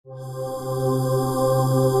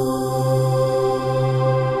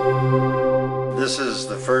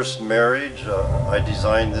I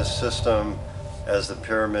designed this system as the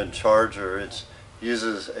pyramid charger. It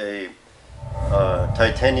uses a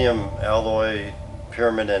titanium alloy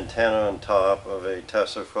pyramid antenna on top of a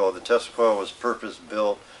Tesla coil. The Tesla coil was purpose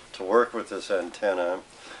built to work with this antenna,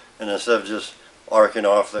 and instead of just arcing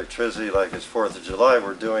off electricity like it's 4th of July,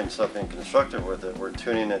 we're doing something constructive with it. We're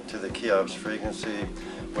tuning it to the Cheops frequency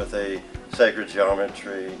with a sacred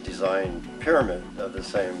geometry design pyramid of the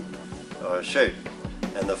same shape.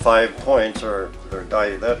 And the 5 points they're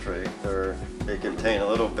dielectric. They contain a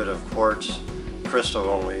little bit of quartz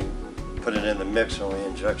crystal when we put it in the mix, when we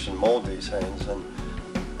injection mold these things, and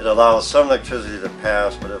it allows some electricity to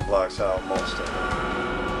pass, but it blocks out most of it.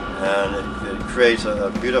 And it creates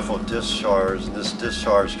a beautiful discharge, and this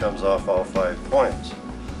discharge comes off all 5 points.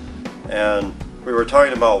 And we were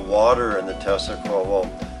talking about water in the Tesla coil. Well,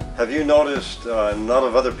 have you noticed, and a lot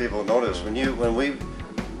of other people notice, when we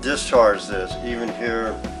discharge this, even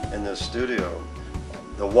here in this studio,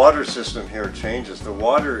 the water system here changes. The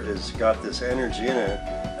water has got this energy in it,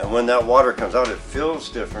 and when that water comes out, it feels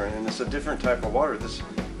different, and it's a different type of water. This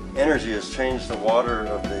energy has changed the water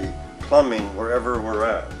of the plumbing wherever we're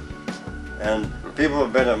at. And people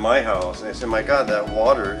have been at my house, and they say, my God, that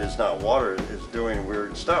water is not water, it's doing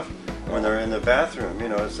weird stuff. When they're in the bathroom, you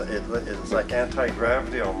know, it's like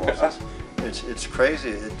anti-gravity almost. It's crazy.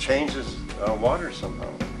 It changes water somehow.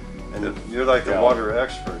 And you're like the water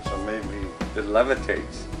expert, so maybe... It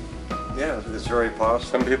levitates. Yeah, it's very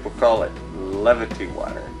possible. Some people call it levity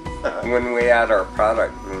water. When we add our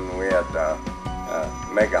product, when we add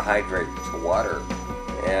mega hydrate to water,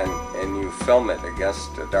 and you film it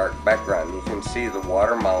against a dark background, you can see the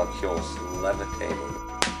water molecules levitating.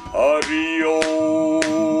 Hari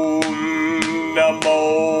Om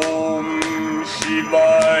Namo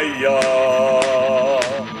Shivaya.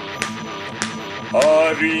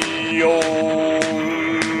 Hari Om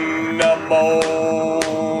Namo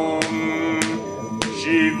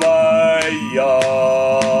Shivaya.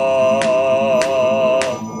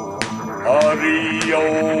 Hari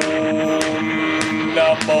Om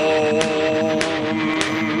Namo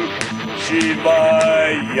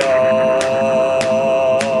Shivaya.